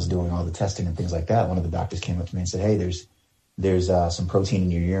as I was doing all the testing and things like that, one of the doctors came up to me and said, "Hey, there's some protein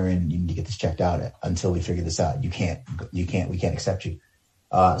in your urine. You need to get this checked out until we figure this out. We can't accept you."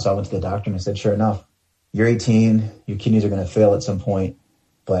 So I went to the doctor and I said, "Sure enough, you're 18. Your kidneys are going to fail at some point,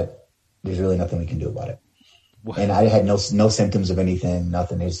 but there's really nothing we can do about it." What? And I had no symptoms of anything,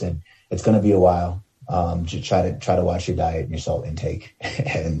 nothing. They said, "It's going to be a while. try to watch your diet and your salt intake,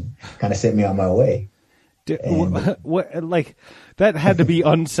 and kind of set me on my way. Like that had to be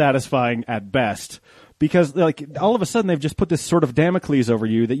unsatisfying at best, because like all of a sudden they've just put this sort of Damocles over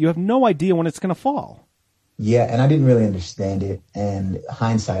you that you have no idea when it's going to fall. Yeah, and I didn't really understand it. And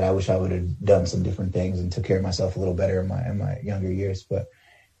hindsight, I wish I would have done some different things and took care of myself a little better in my younger years. But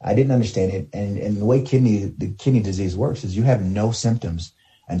I didn't understand it. And the way the kidney disease works is you have no symptoms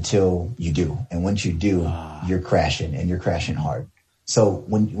until you do. And once you do, you're crashing, and you're crashing hard. So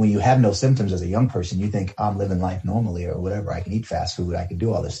when you have no symptoms as a young person, you think, I'm living life normally or whatever. I can eat fast food. I can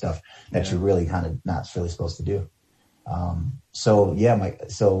do all this stuff that you're really kind of not really supposed to do. So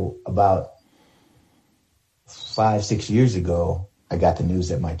about 5-6 years ago, I got the news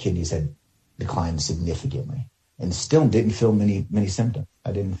that my kidneys had declined significantly, and still didn't feel many symptoms.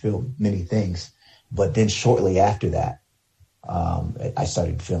 I didn't feel many things. But then shortly after that, I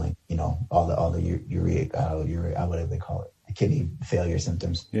started feeling, all the urea, whatever they call it, kidney failure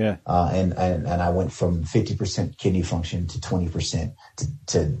symptoms. Yeah. And I went from 50% kidney function to 20%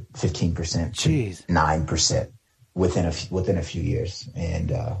 to 15% to 9% within a few years.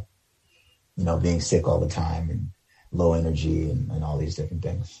 And, being sick all the time and low energy and all these different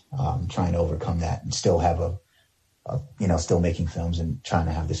things, trying to overcome that and still have still making films and trying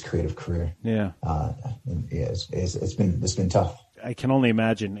to have this creative career. Yeah. It's been tough. I can only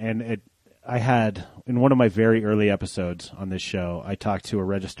imagine. And I had, in one of my very early episodes on this show, I talked to a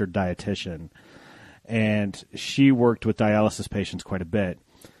registered dietitian, and she worked with dialysis patients quite a bit.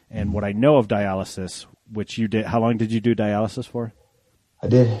 And what I know of dialysis, which you did, how long did you do dialysis for? I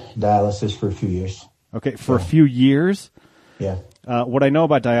did dialysis for a few years. Okay, for a few years? Yeah. What I know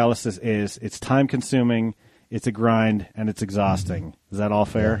about dialysis is it's time-consuming, it's a grind, and it's exhausting. Is that all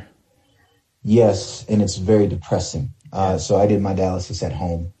fair? Yeah. Yes, and it's very depressing. So I did my dialysis at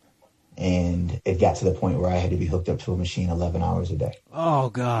home, and it got to the point where I had to be hooked up to a machine 11 hours a day. Oh,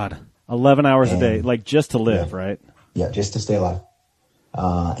 God. 11 hours a day, like just to live, right? Yeah, just to stay alive.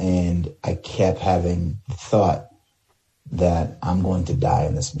 And I kept having the thought that I'm going to die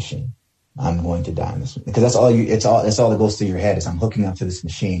in this machine. I'm going to die in this, because that's all that goes through your head is I'm hooking up to this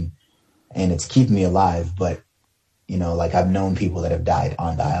machine and it's keeping me alive. But, I've known people that have died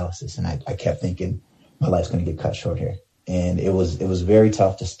on dialysis, and I kept thinking my life's going to get cut short here. And it was very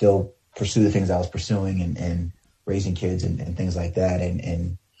tough to still pursue the things I was pursuing and raising kids and things like that.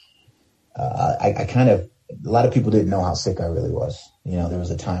 And I kind of, a lot of people didn't know how sick I really was. There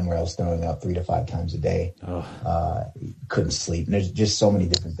was a time where I was throwing up 3 to 5 times a day, couldn't sleep. And there's just so many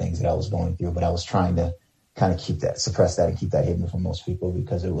different things that I was going through, but I was trying to kind of suppress that and keep that hidden from most people,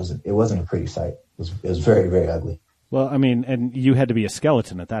 because it wasn't a pretty sight. It was very, very ugly. Well, I mean, and you had to be a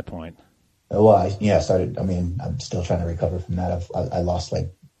skeleton at that point. Well, I'm still trying to recover from that. I lost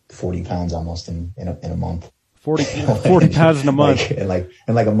like 40 pounds almost in a month. 40 pounds in a month. in like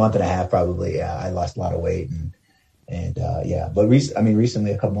a month and a half, probably. Yeah, I lost a lot of weight but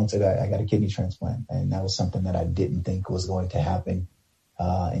recently, a couple months ago, I got a kidney transplant, and that was something that I didn't think was going to happen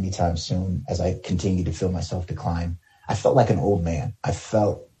anytime soon. As I continued to feel myself decline, I felt like an old man.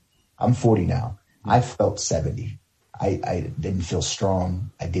 I'm 40 now. I felt 70. I didn't feel strong.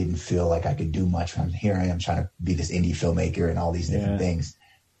 I didn't feel like I could do much. Here I am trying to be this indie filmmaker and all these different things.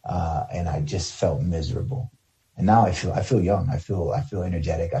 And I just felt miserable. And now I feel young. I feel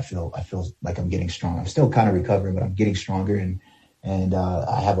energetic. I feel like I'm getting strong. I'm still kind of recovering, but I'm getting stronger. And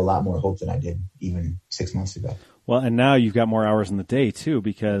I have a lot more hope than I did even 6 months ago. Well, and now you've got more hours in the day too,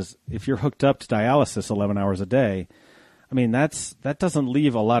 because if you're hooked up to dialysis 11 hours a day, I mean, that doesn't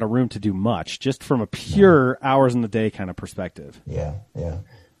leave a lot of room to do much, just from a pure hours in the day kind of perspective. Yeah.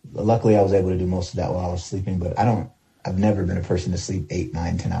 Luckily, I was able to do most of that while I was sleeping, but I've never been a person to sleep 8,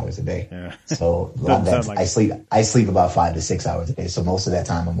 9, 10 hours a day. Yeah. So I sleep about 5 to 6 hours a day. So most of that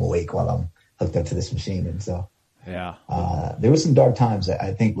time I'm awake while I'm hooked up to this machine. And so, there were some dark times.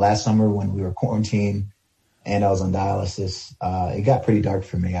 I think last summer when we were quarantined and I was on dialysis, it got pretty dark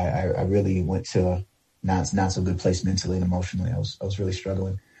for me. I really went to a not so good place mentally and emotionally. I was really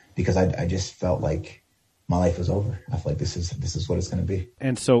struggling because I just felt like my life was over. I feel like this is what it's going to be.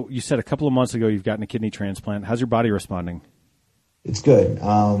 And so you said a couple of months ago you've gotten a kidney transplant. How's your body responding? It's good.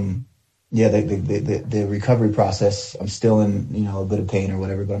 The recovery process, I'm still in, a bit of pain or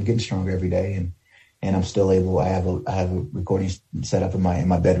whatever, but I'm getting stronger every day, and I'm still able. I have a recording set up in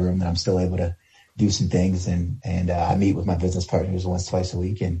my bedroom, and I'm still able to do some things, and I meet with my business partners once, twice a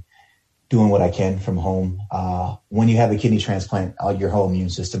week, and doing what I can from home. When you have a kidney transplant, your whole immune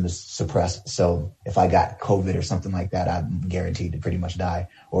system is suppressed. So if I got COVID or something like that, I'm guaranteed to pretty much die,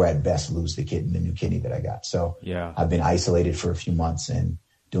 or at best lose the new kidney that I got. So I've been isolated for a few months, and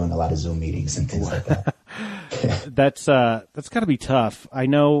doing a lot of Zoom meetings and things like that. That's got to be tough. I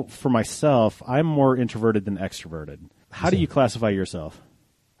know for myself, I'm more introverted than extroverted. How do you classify yourself?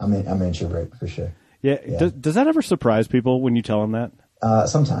 I'm an introvert for sure. Yeah. Does that ever surprise people when you tell them that?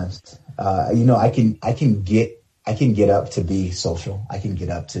 Sometimes, I can get up to be social. I can get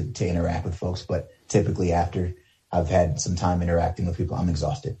up to interact with folks, but typically after I've had some time interacting with people, I'm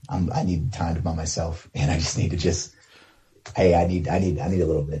exhausted. I need time by myself, and I just need to I need a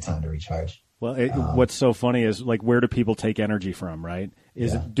little bit of time to recharge. Well, what's so funny is like, where do people take energy from, right?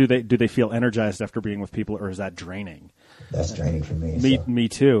 Do they feel energized after being with people, or is that draining? That's draining for me. Me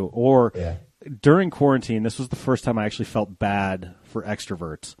too. Or during quarantine, this was the first time I actually felt bad for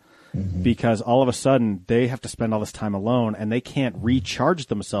extroverts, because all of a sudden they have to spend all this time alone, and they can't recharge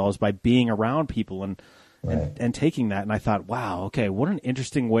themselves by being around people and taking that. And I thought, wow, okay, what an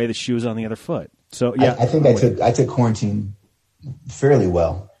interesting way the shoe is on the other foot. So yeah, I think I took quarantine fairly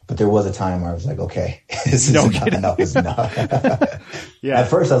well. But there was a time where I was like, okay, this is enough is enough. At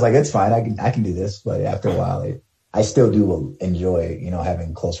first I was like, it's fine. I can do this. But after a while, I still do enjoy,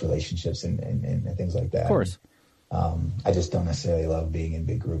 having close relationships and things like that. Of course. I just don't necessarily love being in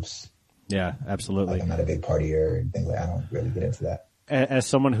big groups. Yeah, absolutely. Like, I'm not a big partier and things like that. I don't really get into that. As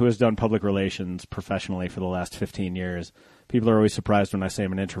someone who has done public relations professionally for the last 15 years, people are always surprised when I say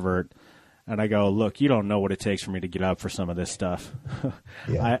I'm an introvert. And I go, look, you don't know what it takes for me to get up for some of this stuff.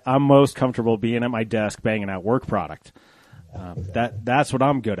 I'm most comfortable being at my desk banging out work product. That's what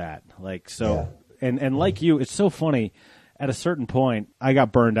I'm good at. And like you, it's so funny. At a certain point, I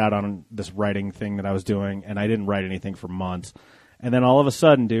got burned out on this writing thing that I was doing, and I didn't write anything for months. And then all of a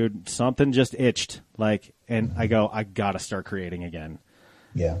sudden, dude, something just itched. And I go, I got to start creating again.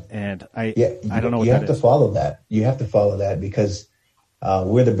 Yeah. And I don't know what that is. You have to follow that. You have to follow that because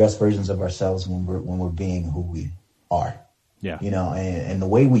we're the best versions of ourselves when we're being who we are. Yeah. And the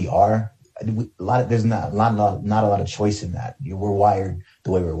way we are, there's not a lot of choice in that. We're wired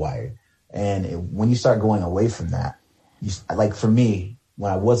the way we're wired. And when you start going away from that, like for me,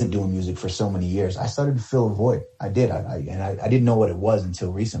 when I wasn't doing music for so many years, I started to feel a void. I did. I didn't know what it was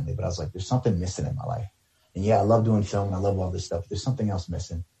until recently, but I was like, there's something missing in my life. And I love doing film. I love all this stuff. There's something else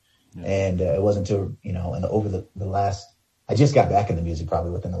missing. Yeah. And it wasn't until, and over the last, I just got back into music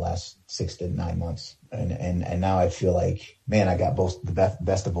probably within the last 6 to 9 months. And now I feel like, man, I got both the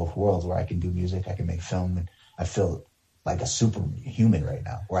best of both worlds where I can do music, I can make film, and I feel like a superhuman right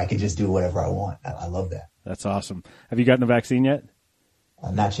now where I can just do whatever I want. I love that. That's awesome. Have you gotten a vaccine yet?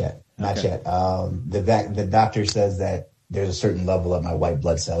 Not yet. Not yet. The doctor says that there's a certain level of my white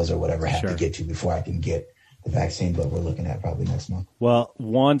blood cells or whatever I have to get to before I can get the vaccine, but we're looking at probably next month. Well,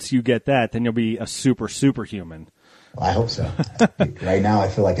 once you get that, then you'll be a superhuman. Well, I hope so. Right now, I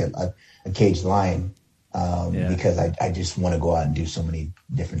feel like a caged lion because I just want to go out and do so many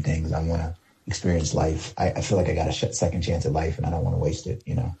different things. I want to experience life. I feel like I got a second chance at life, and I don't want to waste it,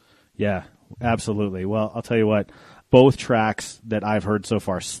 Yeah, absolutely. Well, I'll tell you what, both tracks that I've heard so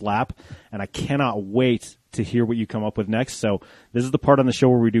far slap, and I cannot wait to hear what you come up with next. So this is the part on the show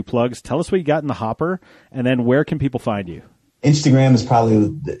where we do plugs. Tell us what you got in the hopper, and then where can people find you? Instagram is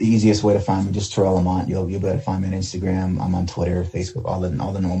probably the easiest way to find me. Just Terrell Lamont. You'll be able to find me on Instagram. I'm on Twitter, Facebook, all the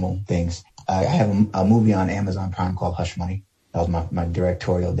normal things. I have a movie on Amazon Prime called Hush Money. That was my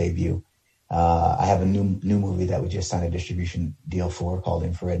directorial debut. I have a new movie that we just signed a distribution deal for called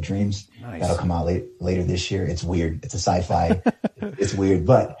Infrared Dreams. Nice. That'll come out later this year. It's weird. It's a sci-fi. It's weird,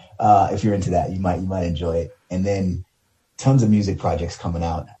 but if you're into that, you might enjoy it. And then tons of music projects coming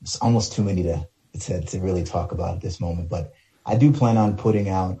out. It's almost too many to really talk about at this moment, but I do plan on putting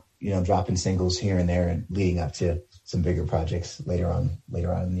out, dropping singles here and there and leading up to some bigger projects later on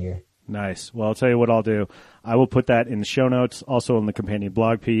in the year. Nice. Well, I'll tell you what I'll do. I will put that in the show notes, also in the companion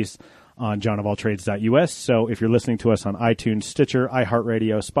blog piece on johnofalltrades.us. So if you're listening to us on iTunes, Stitcher,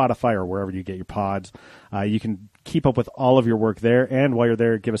 iHeartRadio, Spotify, or wherever you get your pods, you can keep up with all of your work there. And while you're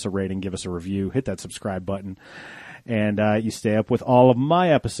there, give us a rating, give us a review, hit that subscribe button, and you stay up with all of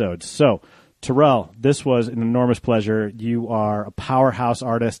my episodes. So, Terrell, this was an enormous pleasure. You are a powerhouse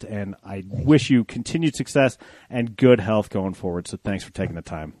artist, and I wish you continued success and good health going forward. So thanks for taking the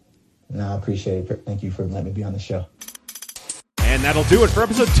time. No, I appreciate it. Thank you for letting me be on the show. And that'll do it for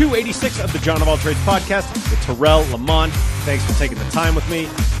episode 286 of the John of All Trades podcast with Terrell Lamont. Thanks for taking the time with me.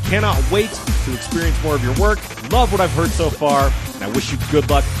 Cannot wait to experience more of your work. Love what I've heard so far, and I wish you good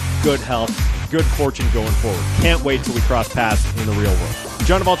luck, good health, good fortune going forward. Can't wait till we cross paths in the real world. The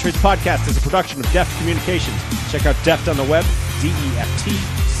John of All Trades podcast is a production of Deft Communications. Check out Deft on the web, DEFTCOM.us.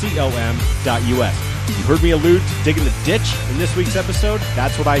 You heard me allude to digging the ditch in this week's episode.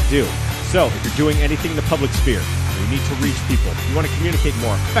 That's what I do. So if you're doing anything in the public sphere, You need to reach people. You want to communicate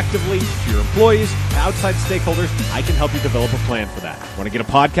more effectively to your employees, to outside stakeholders. I can help you develop a plan for that. Want to get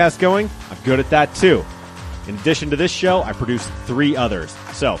a podcast going? I'm good at that too. In addition to this show, I produce 3 others.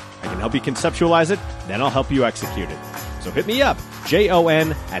 So I can help you conceptualize it, then I'll help you execute it. So hit me up,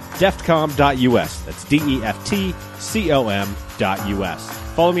 jon@deftcom.us. That's DEFTCOM.us.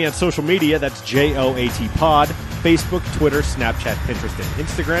 Follow me on social media, that's JOAT Pod, Facebook, Twitter, Snapchat, Pinterest, and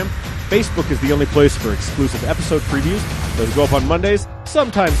Instagram. Facebook is the only place for exclusive episode previews. Those go up on Mondays,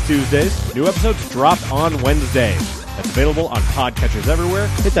 sometimes Tuesdays. New episodes drop on Wednesdays. That's available on podcatchers everywhere.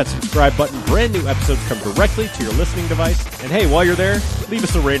 Hit that subscribe button. Brand new episodes come directly to your listening device. And hey, while you're there, leave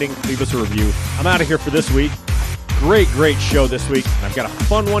us a rating, leave us a review. I'm out of here for this week. Great show this week. And I've got a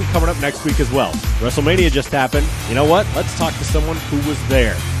fun one coming up next week as well. WrestleMania just happened. You know what? Let's talk to someone who was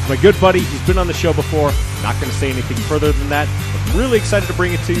there. My good buddy, he's been on the show before. Not going to say anything further than that. But I'm really excited to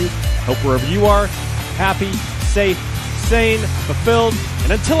bring it to you. I hope wherever you are, happy, safe, sane, fulfilled.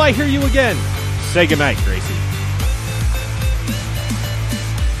 And until I hear you again, say goodnight, Gracie.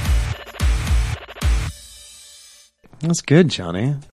 That's good, Johnny.